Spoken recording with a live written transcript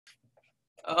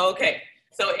Okay,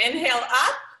 so inhale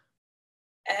up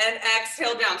and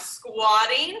exhale down.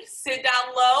 Squatting, sit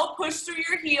down low, push through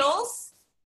your heels.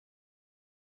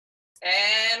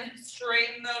 And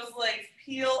straighten those legs,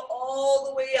 peel all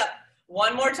the way up.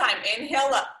 One more time,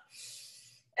 inhale up.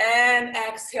 And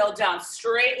exhale down,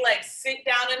 straight legs, sit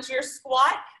down into your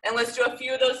squat. And let's do a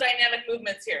few of those dynamic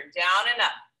movements here. Down and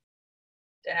up,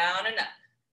 down and up.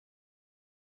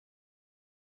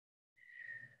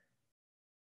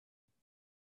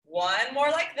 One more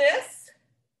like this.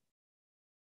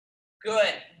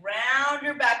 Good, round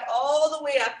your back all the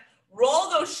way up. Roll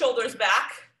those shoulders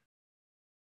back.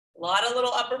 A lot of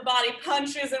little upper body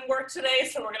punches and work today,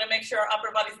 so we're gonna make sure our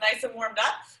upper body's nice and warmed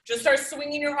up. Just start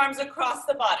swinging your arms across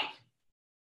the body.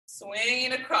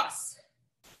 Swinging across.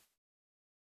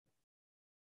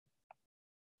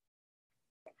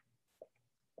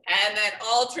 And then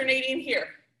alternating here.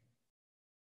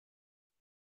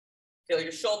 Feel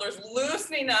your shoulders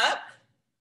loosening up.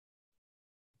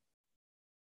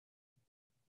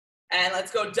 And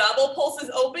let's go double pulses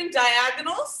open,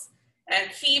 diagonals, and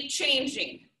keep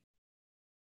changing.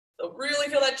 So really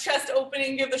feel that chest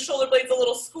opening, give the shoulder blades a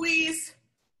little squeeze.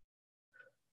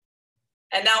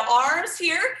 And now arms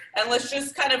here, and let's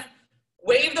just kind of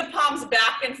wave the palms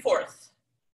back and forth.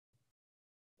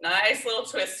 Nice little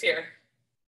twist here.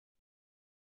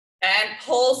 And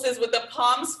pulses with the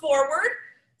palms forward,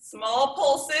 small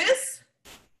pulses,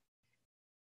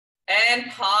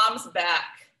 and palms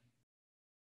back.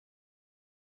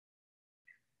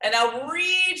 And now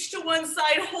reach to one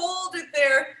side, hold it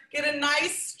there, get a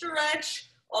nice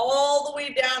stretch all the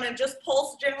way down and just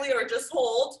pulse gently or just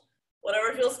hold,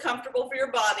 whatever feels comfortable for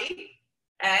your body,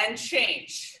 and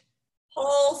change.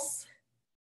 Pulse.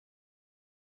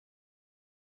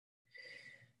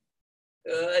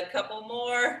 Good, couple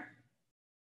more.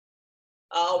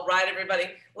 All right, everybody,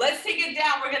 let's take it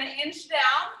down. We're gonna inch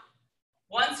down.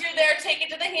 Once you're there, take it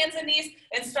to the hands and knees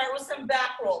and start with some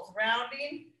back rolls,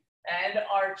 rounding and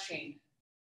arching.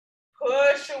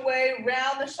 Push away,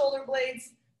 round the shoulder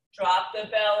blades, drop the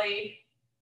belly,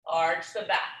 arch the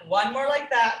back. One more like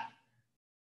that,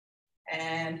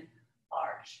 and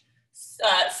arch.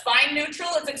 Spine neutral,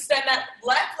 let's extend that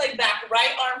left leg back,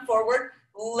 right arm forward,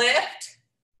 lift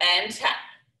and tap.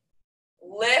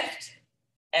 Lift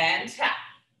and tap.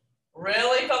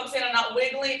 Really focusing on not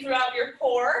wiggling throughout your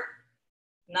core.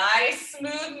 Nice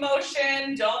smooth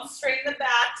motion, don't straighten the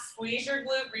back, squeeze your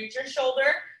glute, reach your shoulder,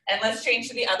 and let's change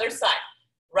to the other side.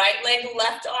 Right leg,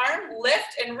 left arm,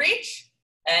 lift and reach,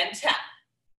 and tap.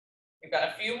 We've got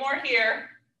a few more here.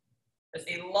 Just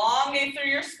elongate through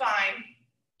your spine.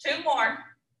 Two more.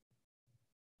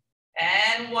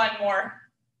 And one more.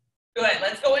 Good,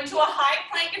 let's go into a high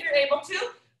plank if you're able to,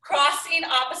 crossing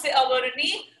opposite elbow to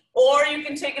knee, or you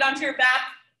can take it onto your back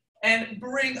and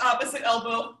bring opposite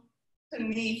elbow to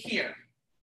knee here.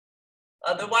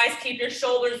 Otherwise, keep your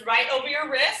shoulders right over your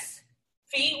wrists,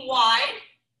 feet wide,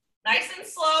 nice and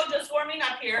slow, just warming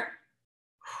up here.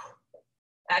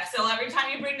 Exhale every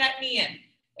time you bring that knee in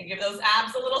and give those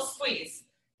abs a little squeeze.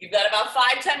 You've got about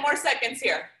 5-10 more seconds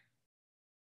here.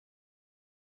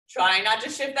 Try not to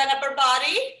shift that upper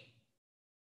body.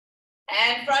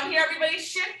 And from here, everybody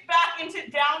shift back into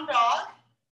down dog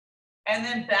and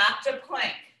then back to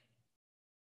plank.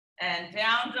 And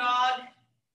down dog,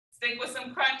 stick with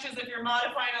some crunches if you're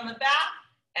modifying on the back,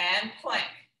 and plank.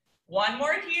 One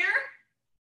more here,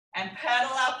 and pedal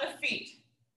out the feet.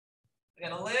 We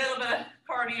got a little bit of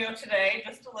cardio today,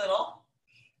 just a little,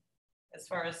 as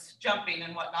far as jumping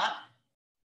and whatnot.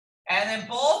 And then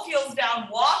both heels down,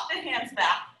 walk the hands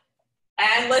back,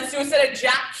 and let's do a set of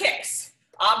jack kicks.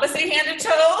 Opposite hand to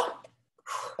toe.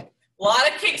 A lot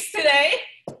of kicks today,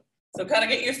 so kind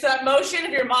of get used to that motion if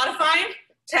you're modifying.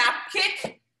 Tap,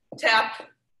 kick, tap,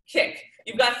 kick.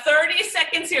 You've got 30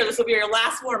 seconds here. This will be your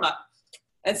last warm-up.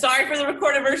 And sorry for the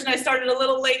recorded version. I started a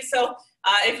little late, so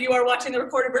if you are watching the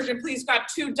recorded version, please grab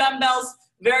 2 dumbbells,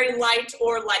 very light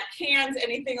or light cans,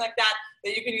 anything like that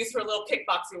that you can use for a little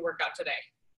kickboxing workout today.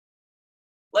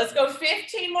 Let's go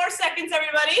 15 more seconds,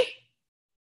 everybody.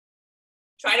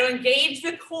 Try to engage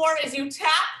the core as you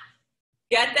tap.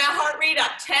 Get that heart rate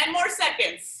up. 10 more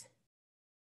seconds.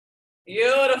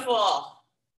 Beautiful.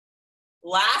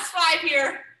 Last 5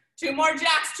 here. 2 more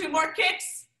jacks, 2 more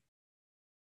kicks.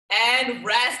 And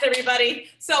rest, everybody.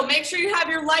 So make sure you have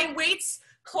your light weights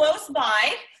close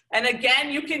by. And again,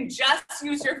 you can just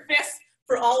use your fists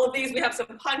for all of these. We have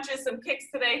some punches, some kicks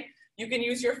today. You can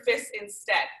use your fists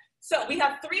instead. So we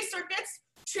have 3 circuits,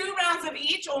 2 rounds of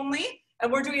each only,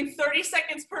 and we're doing 30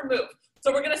 seconds per move.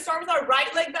 So we're gonna start with our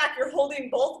right leg back. You're holding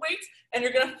both weights, and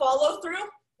you're gonna follow through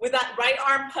with that right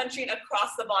arm punching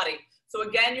across the body. So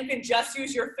again, you can just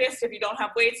use your fist if you don't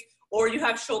have weights or you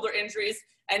have shoulder injuries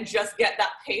and just get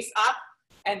that pace up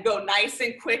and go nice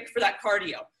and quick for that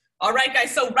cardio. All right,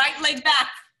 guys, so right leg back.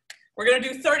 We're gonna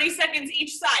do 30 seconds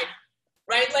each side.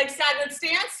 Right leg staggered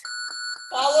stance,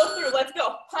 follow through, let's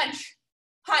go. Punch,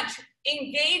 punch.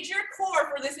 Engage your core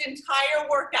for this entire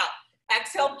workout.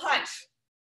 Exhale, punch.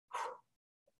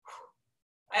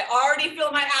 I already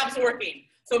feel my abs working.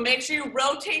 So make sure you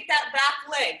rotate that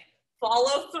back leg.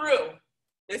 Follow through.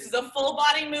 This is a full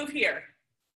body move here.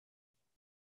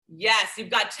 Yes, you've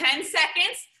got 10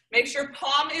 seconds. Make sure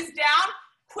palm is down.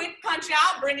 Quick punch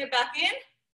out, bring it back in.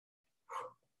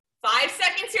 5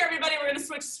 seconds here, everybody. We're gonna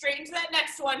switch straight into that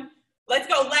next one. Let's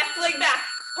go, left leg back.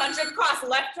 Punch across,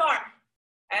 left arm.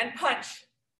 And punch,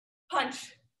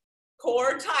 punch.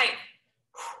 Core tight.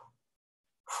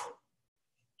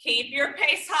 Keep your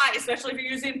pace high, especially if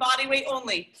you're using body weight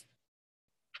only.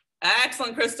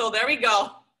 Excellent, Crystal, there we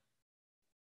go.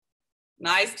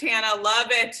 Nice, Tana, love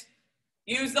it.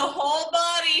 Use the whole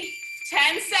body.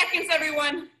 10 seconds,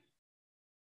 everyone.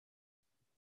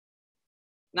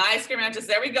 Nice, Germantis,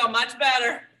 there we go, much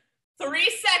better. 3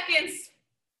 seconds.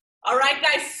 All right,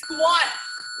 guys, squat.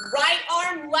 Right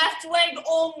arm, left leg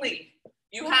only.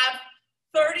 You have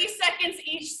 30 seconds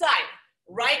each side.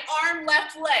 Right arm,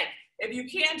 left leg. If you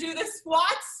can't do the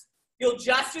squats, you'll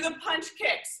just do the punch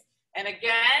kicks. And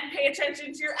again, pay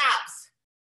attention to your abs.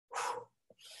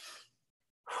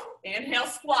 Inhale,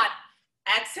 squat.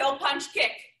 Exhale, punch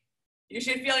kick. You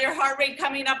should feel your heart rate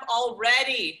coming up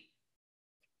already.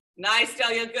 Nice,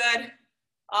 Delia, good.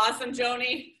 Awesome,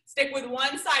 Joni. Stick with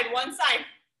one side, one side.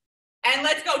 And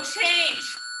let's go,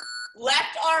 change.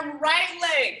 Left arm, right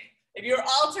leg. If you're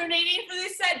alternating for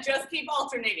this set, just keep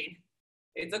alternating.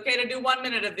 It's okay to do 1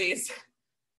 minute of these.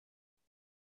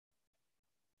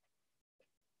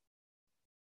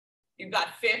 You've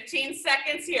got 15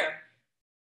 seconds here.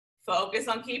 Focus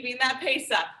on keeping that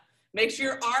pace up. Make sure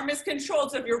your arm is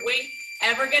controlled, so if your weight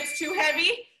ever gets too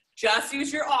heavy, just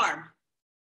use your arm.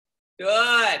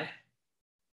 Good.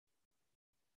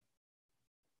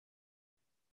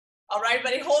 All right,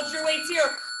 everybody, hold your weights here.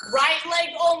 Right leg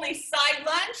only, side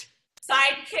lunge,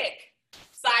 side kick.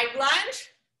 Side lunge,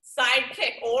 side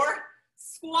kick, or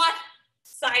squat,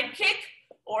 side kick,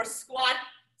 or squat,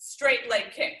 straight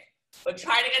leg kick. But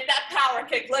try to get that power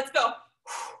kick. Let's go.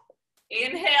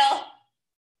 Inhale,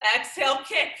 exhale,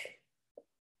 kick.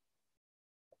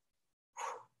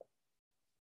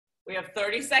 We have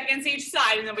 30 seconds each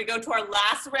side, and then we go to our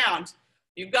last round.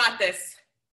 You've got this.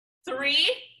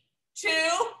 3, 2,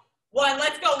 1.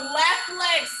 Let's go. Left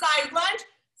leg, side lunge,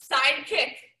 side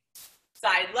kick.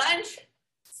 Side lunge,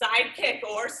 side kick,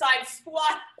 or side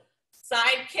squat,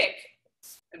 side kick.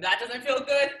 If that doesn't feel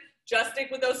good, just stick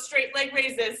with those straight leg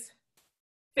raises.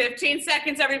 15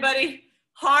 seconds, everybody.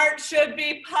 Heart should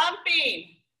be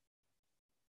pumping.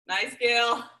 Nice,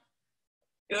 Gail.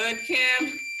 Good,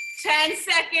 Kim. 10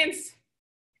 seconds.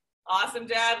 Awesome,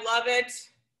 Dad, love it.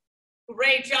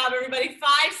 Great job, everybody.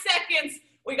 5 seconds.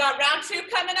 We got round 2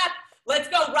 coming up. Let's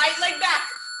go, right leg back.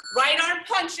 Right arm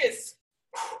punches.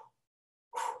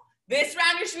 This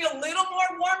round you should be a little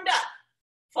more warmed up.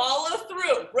 Follow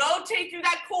through, rotate through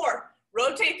that core.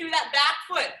 Rotate through that back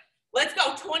foot. Let's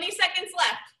go, 20 seconds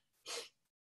left.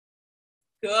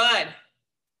 Good.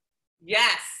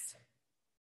 Yes.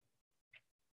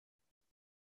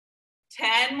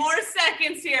 10 more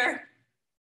seconds here.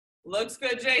 Looks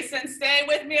good, Jason. Stay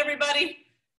with me, everybody.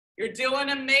 You're doing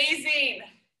amazing.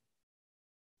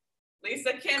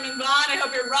 Lisa, Kim, and Vaughn, I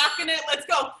hope you're rocking it. Let's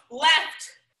go.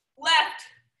 Left, left.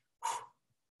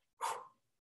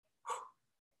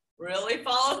 Really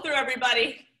follow through,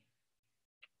 everybody.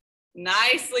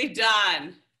 Nicely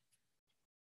done.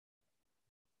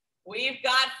 We've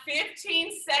got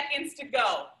 15 seconds to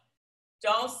go.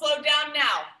 Don't slow down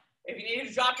now. If you need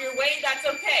to drop your weight, that's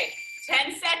okay.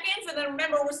 10 seconds, and then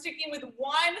remember, we're sticking with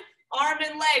one arm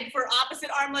and leg for opposite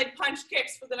arm leg punch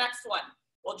kicks for the next one.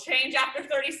 We'll change after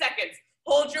 30 seconds.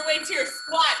 Hold your weights here,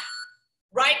 squat.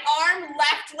 Right arm,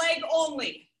 left leg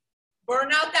only.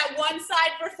 Burn out that one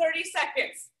side for 30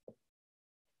 seconds.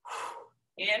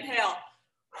 Inhale.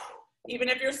 Even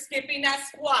if you're skipping that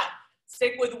squat,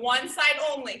 stick with one side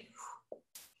only.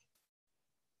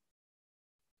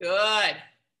 Good.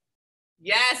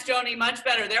 Yes, Joni, much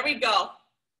better. There we go.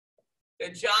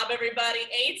 Good job, everybody.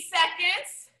 8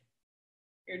 seconds.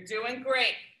 You're doing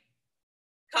great.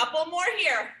 Couple more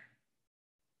here.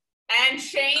 And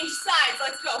change sides.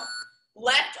 Let's go.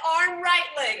 Left arm, right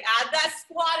leg. Add that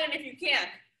squat in if you can.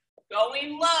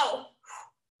 Going low.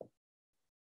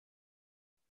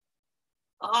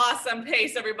 Awesome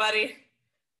pace, everybody.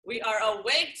 We are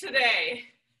awake today.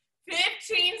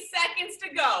 15 seconds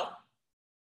to go.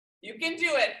 You can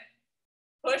do it.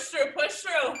 Push through, push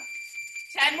through.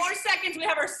 10 more seconds. We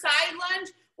have our side lunge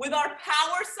with our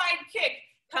power side kick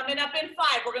coming up in 5.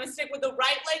 We're gonna stick with the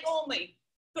right leg only.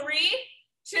 3,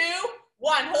 2,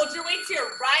 1. Hold your weights here.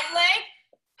 Right leg,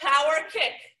 power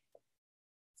kick.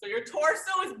 So your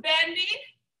torso is bending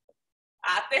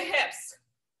at the hips.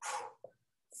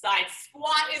 Side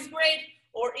squat is great,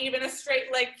 or even a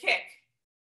straight leg kick.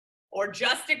 Or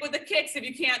just stick with the kicks if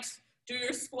you can't do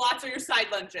your squats or your side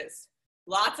lunges.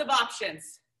 Lots of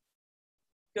options.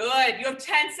 Good, you have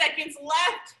 10 seconds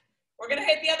left. We're gonna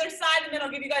hit the other side and then I'll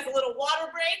give you guys a little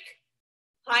water break.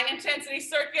 High intensity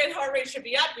circuit, heart rate should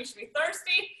be up, we should be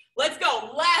thirsty. Let's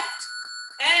go, left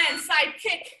and side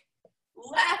kick.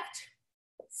 Left,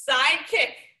 side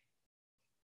kick.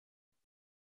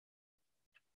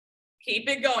 Keep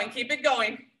it going, keep it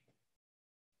going.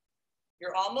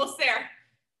 You're almost there.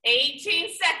 18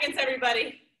 seconds,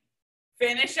 everybody.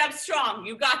 Finish up strong,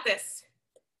 you got this.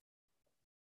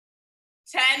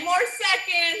 10 more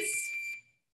seconds.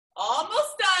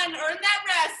 Almost done, earn that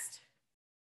rest.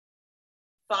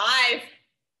 5.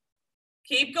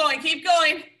 Keep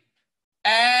going.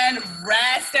 And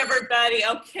rest, everybody.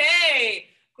 Okay,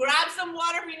 grab some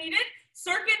water if you need it.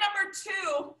 Circuit number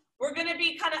 2, we're gonna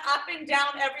be kind of up and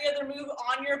down every other move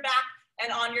on your back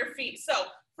and on your feet. So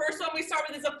first one we start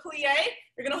with is a plie.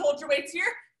 You're gonna hold your weights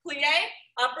here. Plie,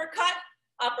 uppercut,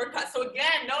 uppercut. So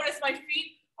again, notice my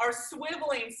feet are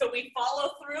swiveling, so we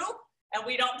follow through and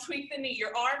we don't tweak the knee.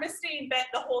 Your arm is staying bent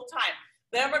the whole time.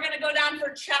 Then we're gonna go down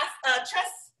for chest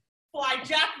fly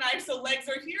jackknife. So legs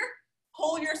are here,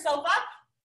 pull yourself up,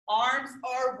 arms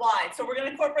are wide. So we're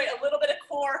gonna incorporate a little bit of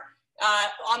core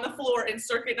on the floor in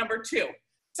circuit number 2.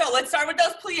 So let's start with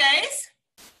those plies.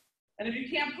 And if you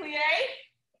can't plie,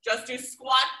 just do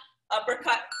squat,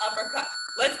 uppercut, uppercut.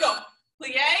 Let's go.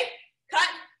 Plie, cut,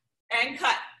 and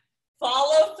cut.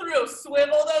 Follow through,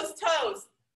 swivel those toes.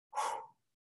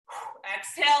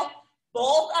 Exhale,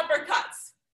 both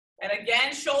uppercuts. And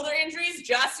again, shoulder injuries,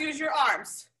 just use your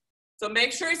arms. So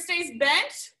make sure it stays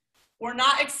bent. We're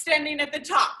not extending at the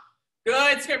top.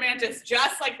 Good, Scrum Mantis,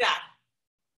 just like that.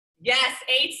 Yes,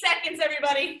 8 seconds,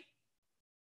 everybody.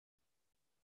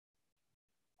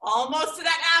 Almost to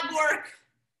that ab work.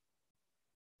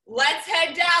 Let's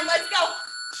head down, let's go.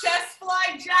 Chest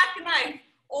fly jackknife,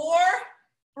 or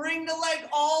bring the leg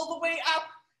all the way up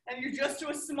and you just do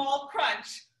a small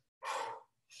crunch.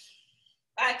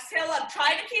 Exhale up,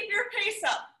 try to keep your pace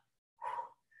up.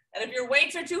 And if your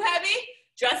weights are too heavy,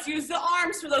 just use the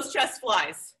arms for those chest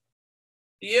flies.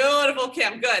 Beautiful,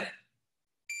 Kim, good.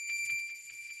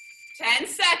 10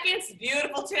 seconds,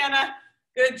 beautiful, Tana.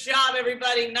 Good job,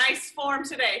 everybody, nice form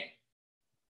today.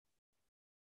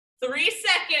 3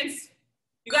 seconds.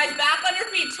 You guys back on your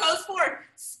feet, toes forward,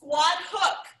 squat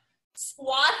hook,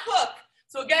 squat hook.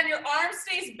 So again, your arm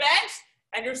stays bent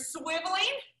and you're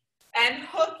swiveling and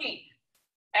hooking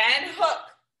and hook,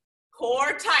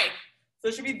 core tight. So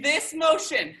it should be this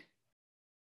motion.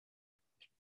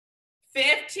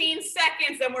 15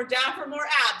 seconds, then we're down for more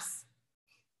abs.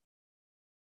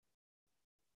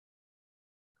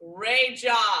 Great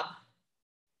job.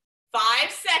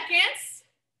 5 seconds.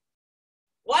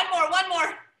 One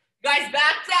more. Guys,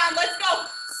 back down, let's go.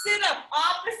 Sit up,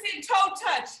 opposite toe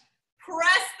touch.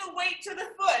 Press the weight to the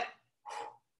foot.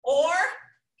 Or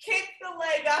kick the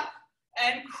leg up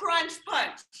and crunch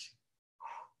punch.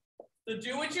 So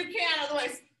do what you can,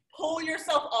 otherwise pull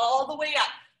yourself all the way up.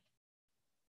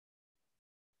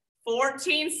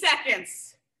 14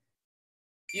 seconds.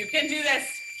 You can do this,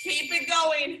 keep it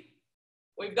going.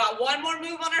 We've got one more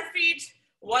move on our feet,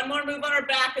 one more move on our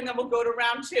back, and then we'll go to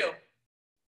round 2.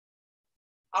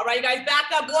 All right, you guys,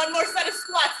 back up, one more set of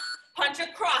squats. Punch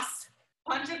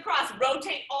across,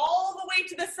 rotate all the way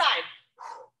to the side.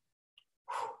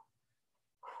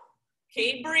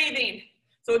 Keep breathing.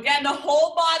 So again, the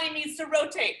whole body needs to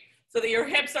rotate so that your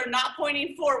hips are not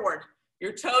pointing forward.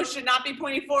 Your toes should not be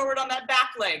pointing forward on that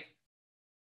back leg.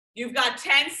 You've got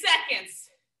 10 seconds.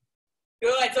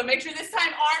 Good, so make sure this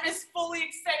time arm is fully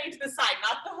extending to the side,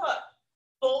 not the hook.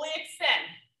 Fully extend.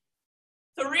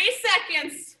 3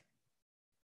 seconds.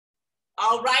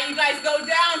 All right, you guys go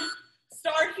down.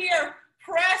 Start here.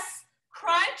 Press,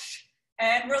 crunch,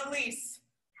 and release.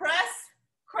 Press,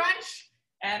 crunch,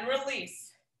 and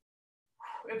release.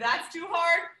 If that's too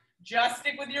hard, just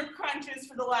stick with your crunches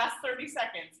for the last 30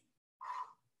 seconds.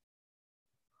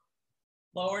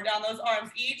 Lower down those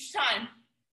arms each time.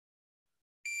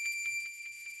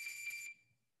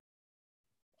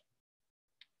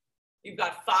 You've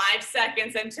got 5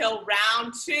 seconds until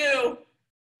round 2.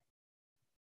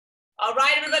 All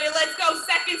right, everybody, let's go.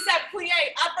 Second set, plie,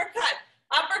 uppercut,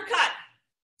 uppercut.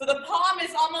 So the palm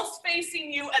is almost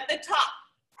facing you at the top.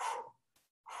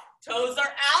 Toes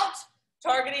are out,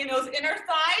 targeting those inner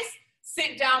thighs.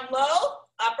 Sit down low,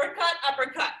 uppercut,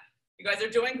 uppercut. You guys are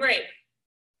doing great.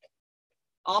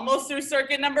 Almost through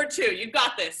circuit number 2. You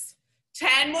got this.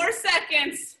 10 more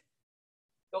seconds.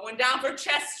 Going down for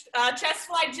chest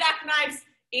fly jackknives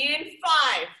in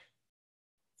 5,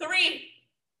 3,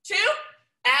 2,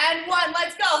 and 1.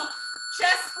 Let's go.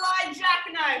 Chest fly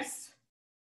jackknives.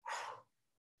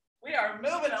 We are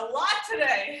moving a lot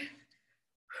today.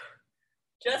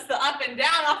 Just the up and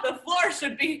down off the floor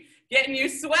should be getting you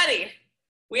sweaty.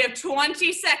 We have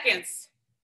 20 seconds.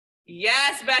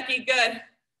 Yes, Becky, good.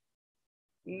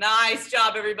 Nice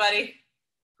job, everybody.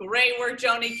 Great work,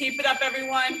 Joni. Keep it up,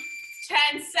 everyone.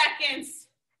 10 seconds.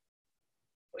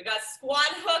 We got squat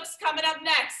hooks coming up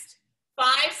next. 5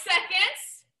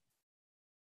 seconds.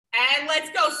 And let's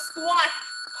go. Squat,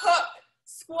 hook,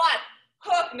 squat,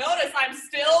 hook. Notice I'm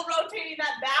still rotating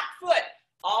that back foot.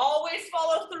 Always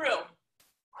follow through.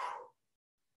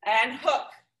 And hook.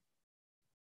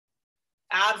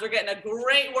 Abs are getting a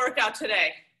great workout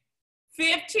today.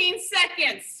 15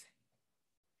 seconds.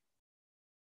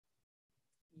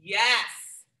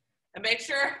 Yes. And make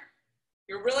sure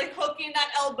you're really hooking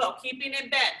that elbow, keeping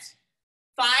it bent.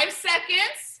 5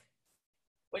 seconds.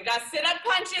 We got sit-up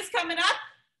punches coming up.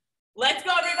 Let's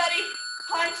go, everybody.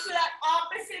 Punch to that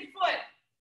opposite foot.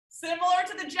 Similar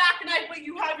to the jackknife, but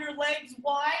you have your legs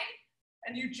wide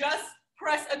and you just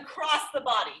press across the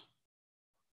body.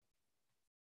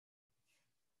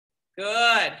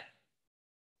 Good.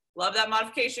 Love that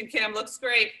modification, Kim. Looks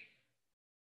great.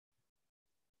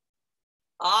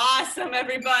 Awesome,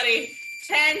 everybody.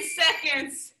 10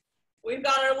 seconds. We've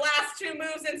got our last 2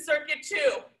 moves in circuit 2.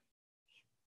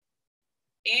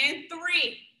 In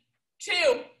 3,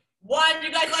 2, 1.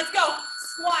 You guys, let's go.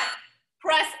 Squat.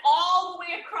 Press all the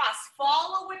way across.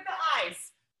 Follow with the eyes.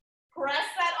 Press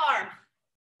that arm.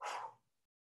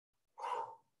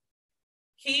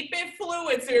 Keep it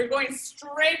fluid, so you're going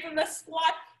straight from the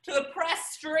squat to the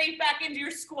press, straight back into your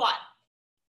squat.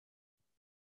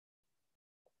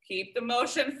 Keep the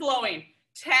motion flowing.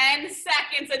 10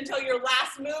 seconds until your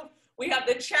last move. We have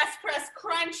the chest press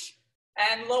crunch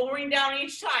and lowering down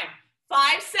each time.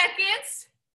 5 seconds.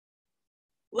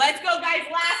 Let's go, guys.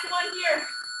 Last one here.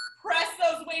 Press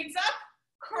those weights up,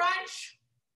 crunch,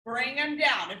 bring them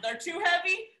down. If they're too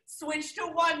heavy, switch to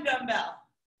 1 dumbbell.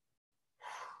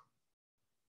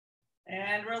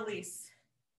 And release.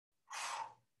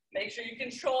 Make sure you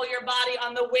control your body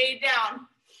on the way down.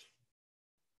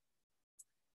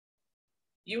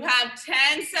 You have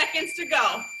 10 seconds to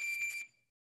go.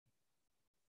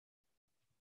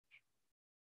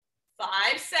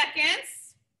 5 seconds.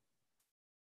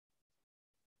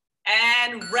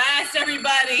 And rest,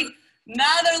 everybody.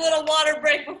 Another little water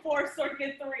break before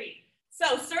circuit 3.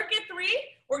 So circuit 3,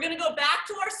 we're gonna go back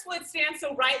to our split stance.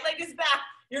 So right leg is back.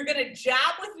 You're gonna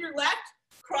jab with your left,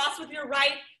 cross with your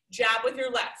right, jab with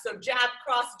your left. So jab,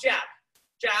 cross, jab,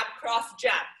 jab, cross,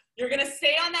 jab. You're gonna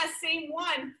stay on that same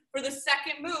one for the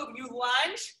second move. You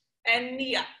lunge and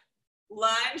knee up.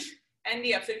 Lunge and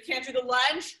knee up. So if you can't do the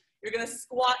lunge, you're gonna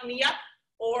squat knee up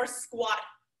or squat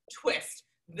twist.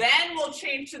 Then we'll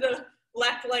change to the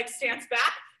left leg stance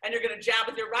back, and you're gonna jab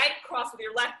with your right, cross with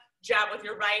your left, jab with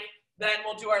your right. Then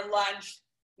we'll do our lunge,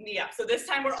 knee up. So this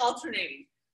time we're alternating.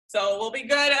 So we'll be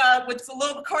good with a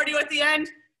little cardio at the end.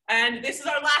 And this is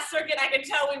our last circuit. I can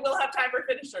tell we will have time for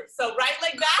finishers. So right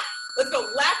leg back. Let's go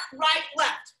left, right,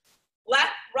 left.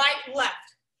 Left, right,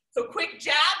 left. So quick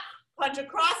jab, punch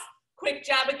across, quick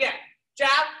jab again.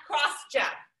 Jab, cross,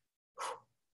 jab.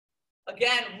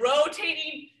 Again,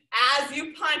 rotating as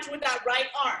you punch with that right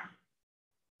arm.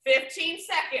 15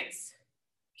 seconds.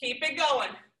 Keep it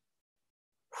going.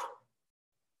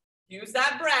 Use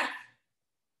that breath.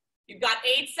 You've got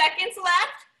 8 seconds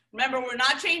left. Remember, we're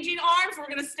not changing arms. We're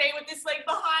gonna stay with this leg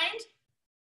behind.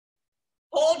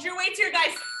 Hold your weights here,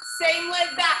 guys. Same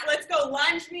leg back. Let's go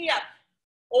lunge, knee up.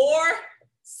 Or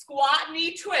squat,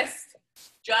 knee twist.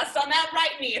 Just on that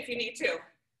right knee if you need to.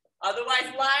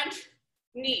 Otherwise, lunge,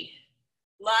 knee.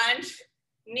 Lunge,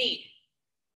 knee.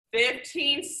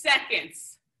 15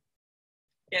 seconds.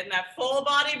 Getting that full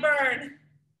body burn.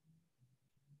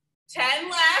 10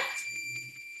 left.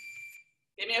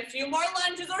 Give me a few more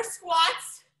lunges or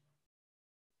squats.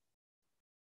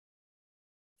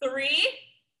 3,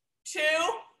 2,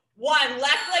 1.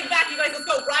 Left leg back, you guys. Let's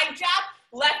go. Right jab,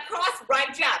 left cross,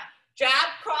 right jab. Jab,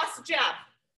 cross, jab.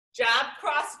 Jab,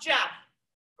 cross, jab.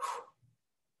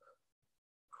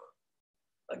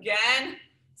 Again,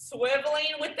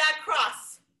 swiveling with that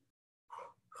cross.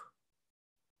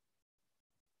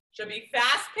 Should be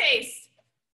fast-paced.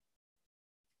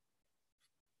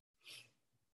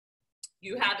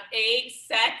 You have 8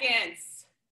 seconds.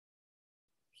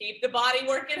 Keep the body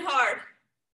working hard.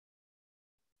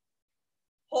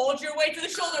 Hold your weight to the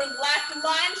shoulder. Left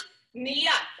lunge, knee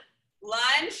up.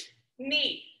 Lunge,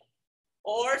 knee.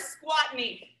 Or squat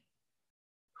knee.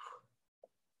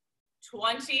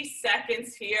 20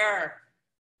 seconds here.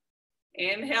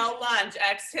 Inhale, lunge.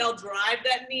 Exhale, drive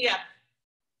that knee up.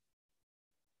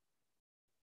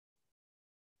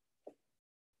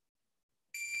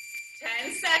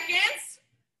 10 seconds.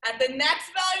 At the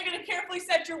next bell, you're gonna carefully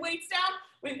set your weights down.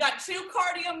 We've got 2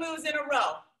 cardio moves in a row.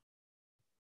 All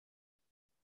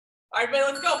right,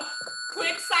 everybody, let's go.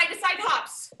 Quick side-to-side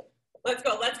hops. Let's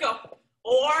go, let's go.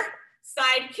 Or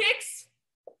side kicks,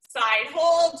 side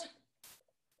hold.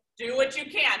 Do what you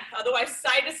can. Otherwise,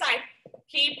 side to side.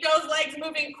 Keep those legs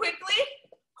moving quickly.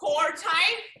 Core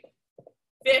tight.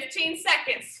 15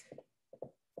 seconds.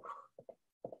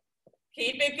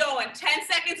 Keep it going. 10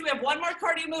 seconds. We have 1 more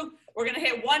cardio move. We're going to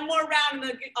hit 1 more round, and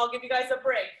then I'll give you guys a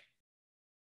break.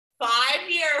 5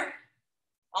 here.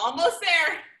 Almost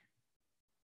there.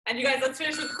 And you guys, let's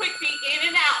finish with quick feet in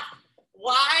and out.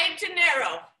 Wide to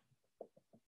narrow.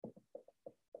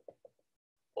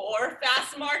 Or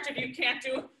fast march if you can't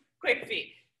do quick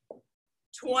feet.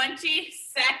 20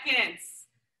 seconds.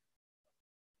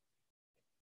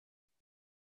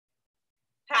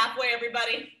 Halfway,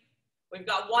 everybody. We've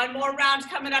got 1 more round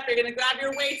coming up. You're gonna grab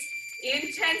your weights in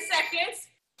 10 seconds.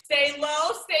 Stay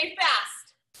low, stay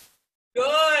fast.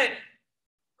 Good.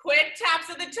 Quick taps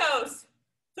of the toes.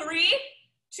 3,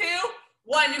 2,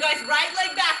 1. You guys, right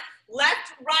leg back.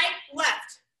 Left, right,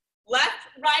 left. Left,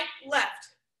 right, left.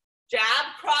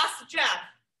 Jab, cross, jab.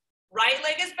 Right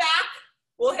leg is back.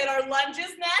 We'll hit our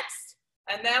lunges next,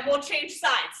 and then we'll change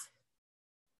sides.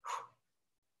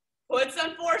 Put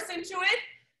some force into it,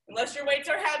 unless your weights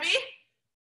are heavy.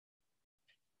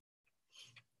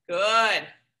 Good.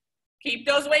 Keep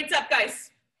those weights up,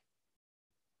 guys.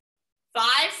 5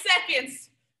 seconds.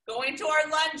 Going to our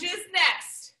lunges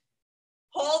next.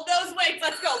 Hold those weights.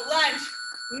 Let's go. Lunge,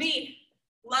 knee,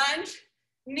 lunge,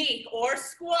 knee, or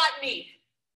squat knee.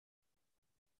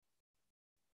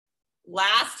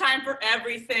 Last time for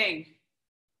everything.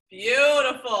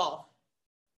 Beautiful.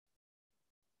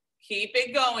 Keep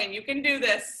it going. You can do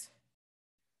this.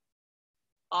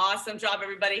 Awesome job,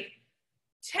 everybody.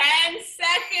 10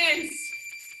 seconds.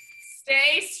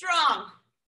 Stay strong.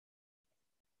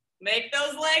 Make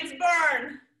those legs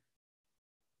burn.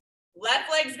 Left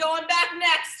leg's going back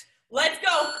next. Let's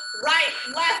go. Right,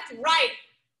 left, right.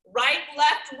 Right,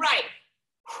 left, right.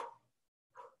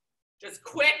 Just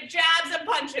quick jabs and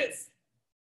punches.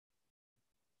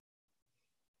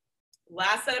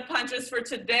 Last set of punches for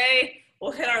today.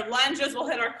 We'll hit our lunges, we'll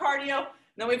hit our cardio.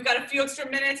 Then we've got a few extra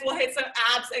minutes. We'll hit some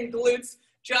abs and glutes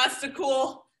just to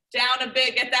cool down a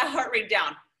bit, get that heart rate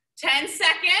down. 10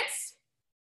 seconds.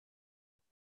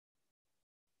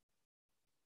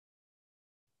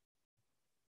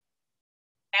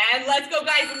 And let's go,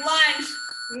 guys.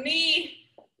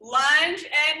 Lunge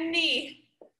and knee,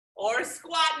 or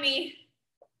squat knee.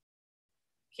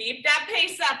 Keep that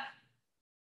pace up.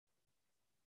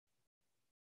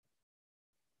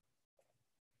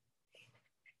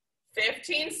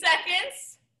 $15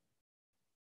 seconds.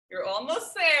 You're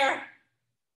almost there.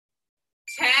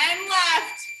 10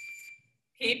 left.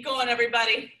 Keep going,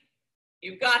 everybody.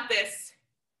 You've got this.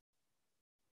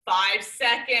 5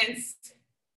 seconds.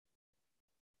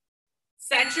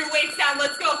 Set your weights down.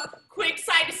 Let's go. Quick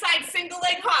side to side single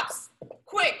leg hops.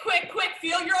 Quick, quick, quick.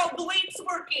 Feel your obliques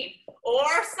working. Or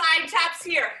side taps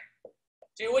here.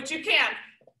 Do what you can.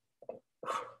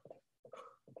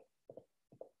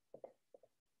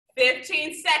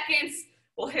 15 seconds.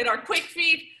 We'll hit our quick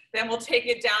feet. Then we'll take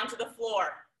it down to the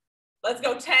floor. Let's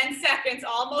go. 10 seconds.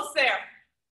 Almost there.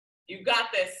 You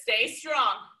got this. Stay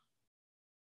strong.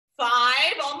 5.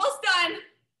 Almost done.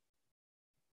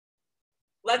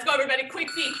 Let's go, everybody. Quick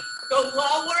feet. Go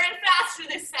lower and faster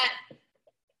this set.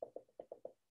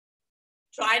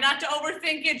 Try not to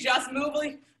overthink it. Just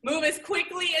move as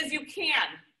quickly as you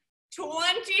can.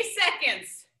 20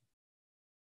 seconds.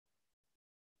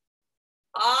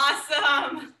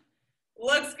 Awesome.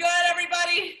 Looks good,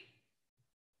 everybody.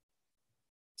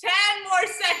 10 more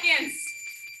seconds.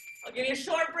 I'll give you a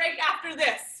short break after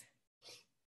this.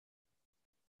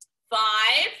 5,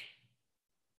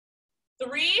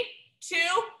 3, 2,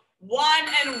 1,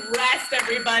 and rest,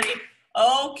 everybody.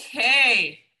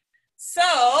 Okay.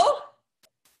 So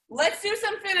let's do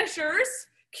some finishers.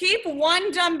 Keep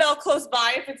 1 dumbbell close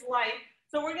by if it's light.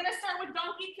 So we're gonna start with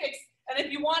donkey kicks. And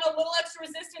if you want a little extra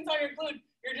resistance on your glute,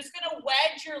 you're just gonna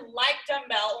wedge your light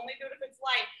dumbbell, only do it if it's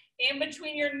light, in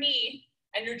between your knee,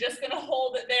 and you're just gonna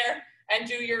hold it there and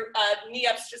do your knee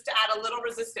ups just to add a little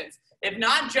resistance. If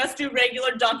not, just do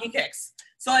regular donkey kicks.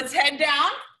 So let's head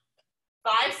down,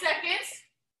 5 seconds,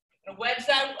 and wedge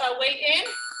that weight in.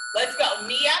 Let's go,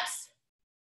 knee ups,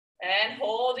 and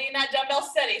holding that dumbbell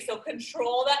steady. So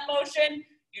control that motion.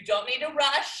 You don't need to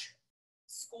rush.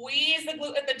 Squeeze the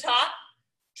glute at the top.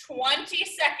 20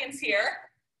 seconds here.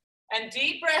 And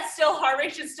deep breath still, heart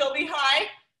rate should still be high,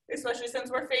 especially since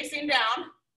we're facing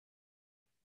down.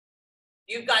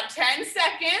 You've got 10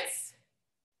 seconds.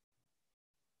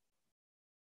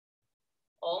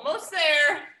 Almost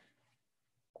there.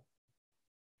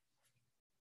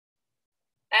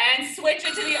 And switch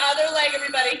it to the other leg,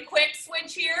 everybody. Quick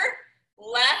switch here.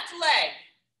 Left leg.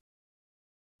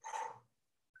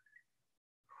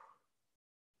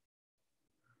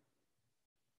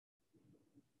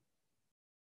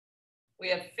 We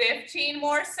have 15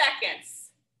 more seconds.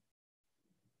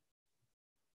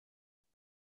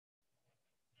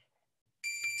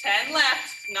 Ten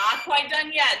left, not quite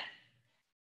done yet.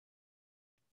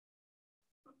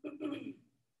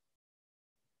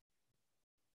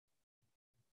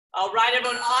 All right,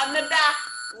 everyone, on the back,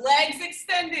 legs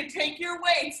extended, take your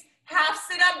weights, half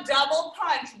sit up, double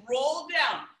punch, roll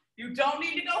down. You don't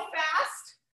need to go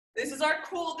fast. This is our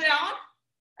cool down.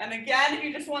 And again, if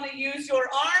you just want to use your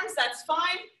arms, that's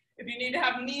fine. If you need to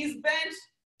have knees bent,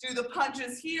 do the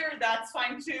punches here, that's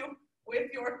fine too,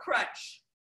 with your crunch.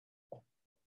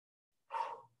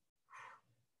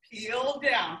 Peel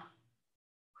down.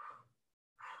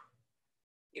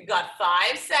 You've got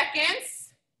 5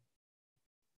 seconds.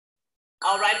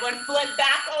 All right, one flip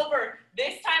back over.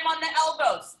 This time on the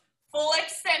elbows. Full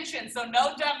extension, so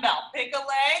no dumbbell. Pick a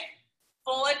leg,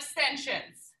 full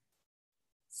extensions.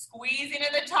 Squeezing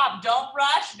at the top. Don't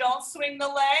rush, don't swing the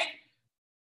leg.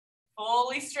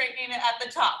 Fully straightening it at the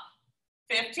top.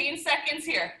 15 seconds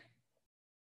here.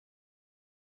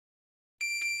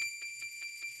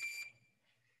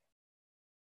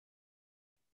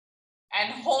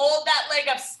 And hold that leg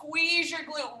up. Squeeze your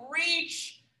glute.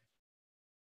 Reach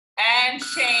and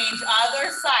change. Other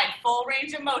side. Full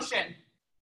range of motion.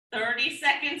 30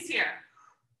 seconds here.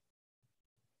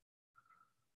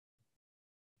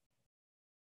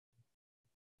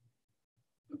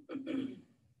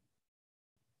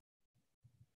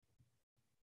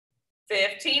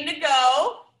 $15 to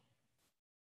go.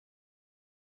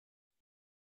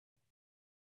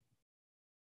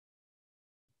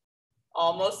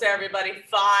 Almost there, everybody.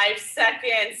 5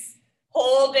 seconds.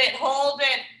 Hold it, hold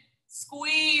it.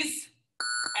 Squeeze.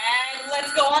 And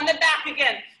let's go on the back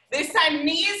again. This time,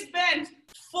 knees bent.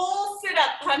 Full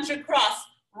sit-up, punch across.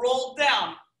 Roll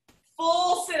down.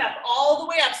 Full sit-up, all the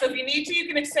way up. So if you need to, you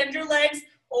can extend your legs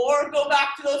or go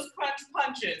back to those crunch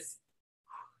punches.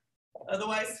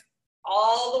 Otherwise,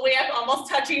 all the way up, almost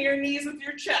touching your knees with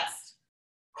your chest.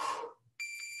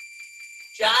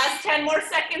 Just 10 more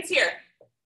seconds here.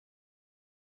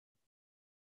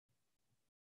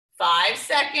 5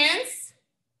 seconds.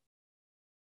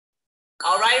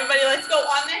 All right, everybody, let's go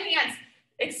on the hands.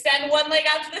 Extend one leg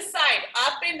out to the side,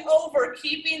 up and over,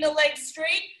 keeping the legs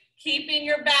straight, keeping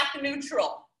your back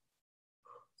neutral.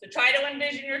 So try to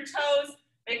envision your toes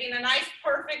making a nice,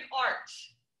 perfect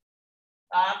arch.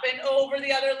 Up and over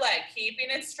the other leg, keeping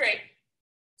it straight.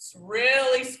 Just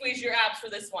really squeeze your abs for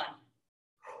this one.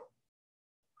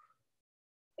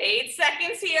 8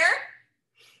 seconds here.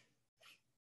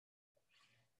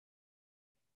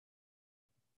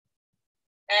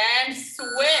 And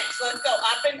switch. Let's go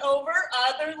up and over,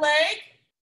 other leg.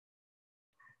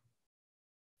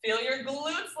 Feel your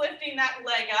glutes lifting that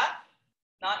leg up,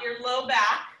 not your low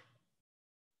back.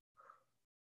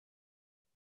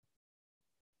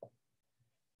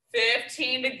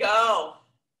 $15 to go.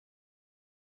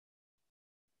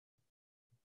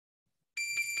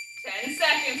 10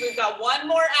 seconds. We've got one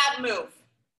more ab move,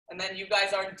 and then you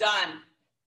guys are done.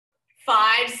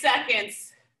 5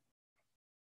 seconds.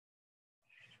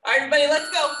 All right, everybody,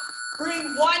 let's go.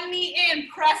 Bring one knee in,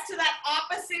 press to that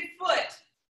opposite foot,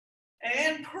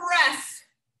 and press.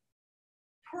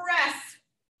 Press.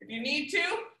 If you need to,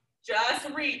 just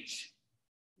reach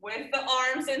with the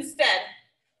arms instead.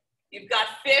 You've got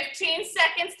 15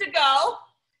 seconds to go.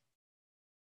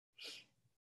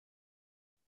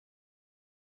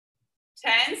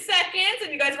 10 seconds,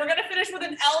 and you guys, we're gonna finish with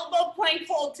an elbow plank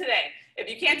hold today. If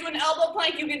you can't do an elbow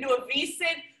plank, you can do a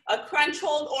V-sit, a crunch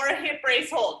hold, or a hip raise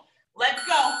hold. Let's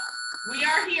go. We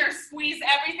are here. Squeeze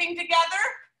everything together,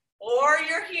 or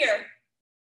you're here.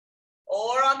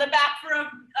 Or on the back for a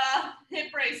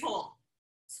hip raise hold.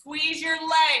 Squeeze your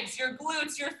legs, your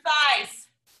glutes, your thighs.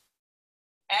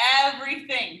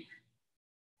 everything.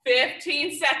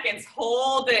 15 seconds,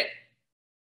 hold it.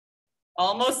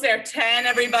 Almost there, 10,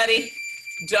 everybody.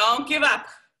 Don't give up.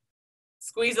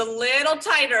 Squeeze a little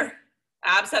tighter.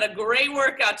 Abs had a great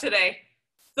workout today.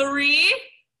 3,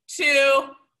 2,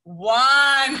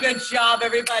 1. Good job,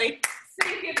 everybody.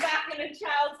 Sink it back into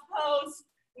child's pose.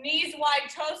 Knees wide,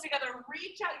 toes together.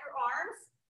 Reach out your arms.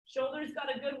 Shoulders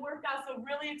got a good workout, so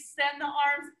really extend the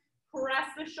arms. Press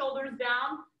the shoulders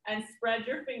down and spread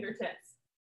your fingertips.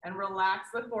 And relax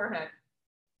the forehead.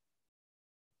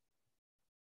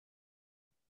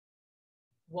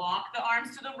 Walk the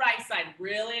arms to the right side,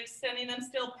 really extending them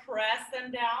still. Press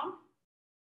them down.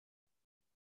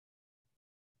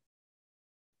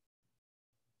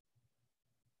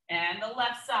 And the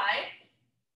left side.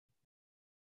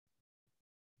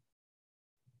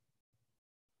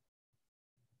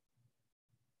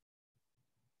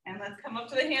 And let's come up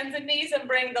to the hands and knees and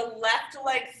bring the left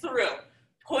leg through.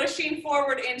 Pushing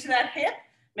forward into that hip,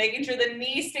 making sure the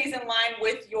knee stays in line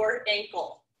with your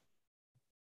ankle.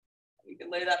 You can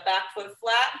lay that back foot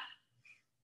flat.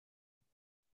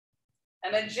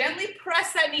 And then gently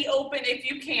press that knee open if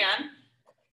you can.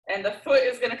 And the foot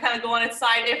is going to kind of go on its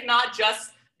side. If not,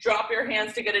 just drop your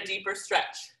hands to get a deeper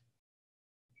stretch.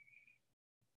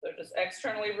 So just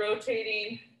externally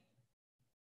rotating.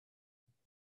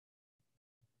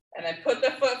 And then put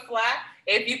the foot flat.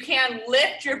 If you can,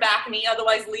 lift your back knee,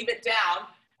 otherwise leave it down.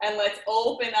 And let's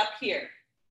open up here.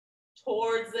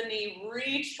 Towards the knee,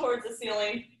 reach towards the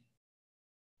ceiling.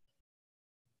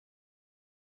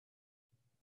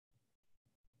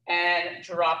 And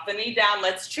drop the knee down.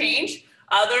 Let's change.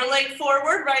 Other leg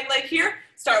forward, right leg here.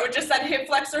 Start with just that hip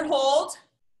flexor hold.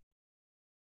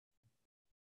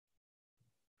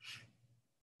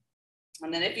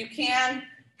 And then if you can,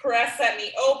 press that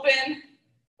knee open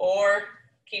or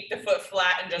keep the foot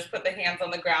flat and just put the hands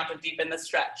on the ground to deepen the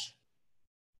stretch.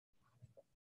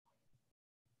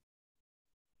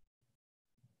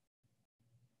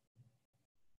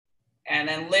 And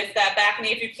then lift that back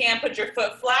knee if you can, put your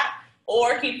foot flat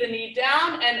or keep the knee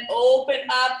down and open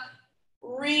up,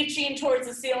 reaching towards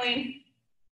the ceiling,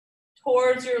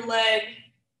 towards your leg.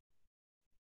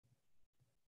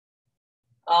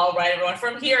 All right, everyone,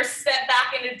 from here, step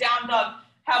back into down dog.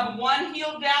 Have one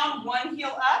heel down, one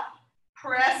heel up,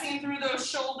 pressing through those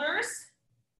shoulders.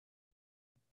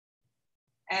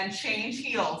 And change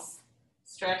heels.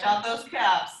 Stretch out those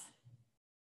calves.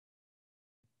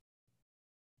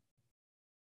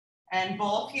 And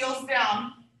both heels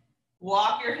down.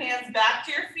 Walk your hands back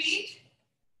to your feet.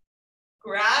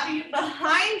 Grab you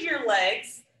behind your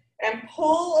legs and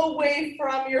pull away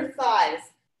from your thighs.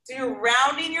 So you're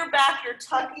rounding your back, you're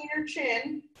tucking your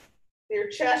chin. Your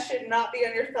chest should not be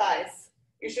on your thighs.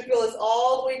 You should feel this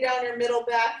all the way down your middle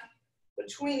back,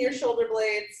 between your shoulder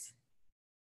blades.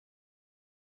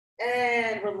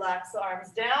 And relax the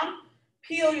arms down.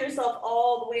 Peel yourself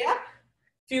all the way up.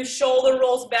 A few shoulder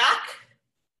rolls back.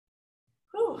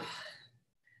 Whew.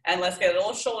 And let's get a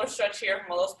little shoulder stretch here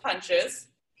from all those punches.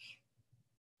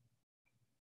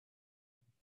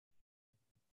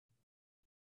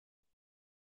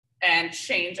 And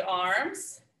change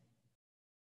arms.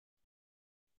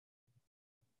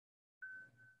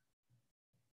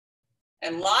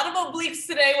 And a lot of obliques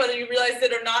today, whether you realize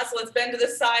it or not, so let's bend to the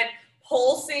side,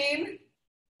 pulsing,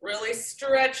 really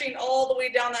stretching all the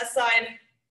way down that side.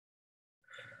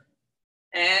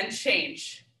 And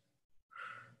change.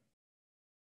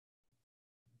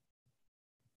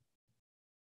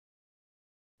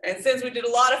 And since we did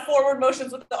a lot of forward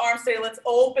motions with the arms today, let's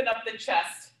open up the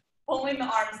chest, pulling the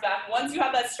arms back. Once you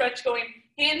have that stretch going,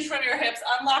 hinge from your hips,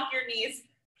 unlock your knees,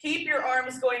 keep your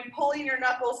arms going, pulling your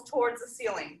knuckles towards the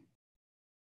ceiling.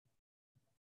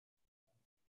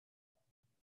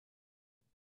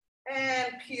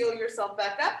 And peel yourself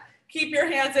back up. Keep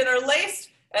your hands interlaced,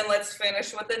 and let's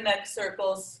finish with the neck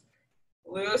circles.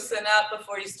 Loosen up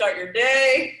before you start your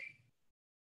day.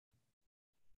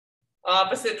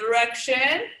 Opposite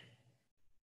direction.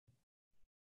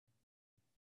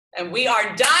 And we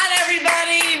are done,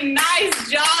 everybody.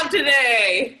 Nice job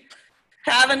today.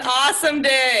 Have an awesome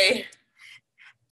day.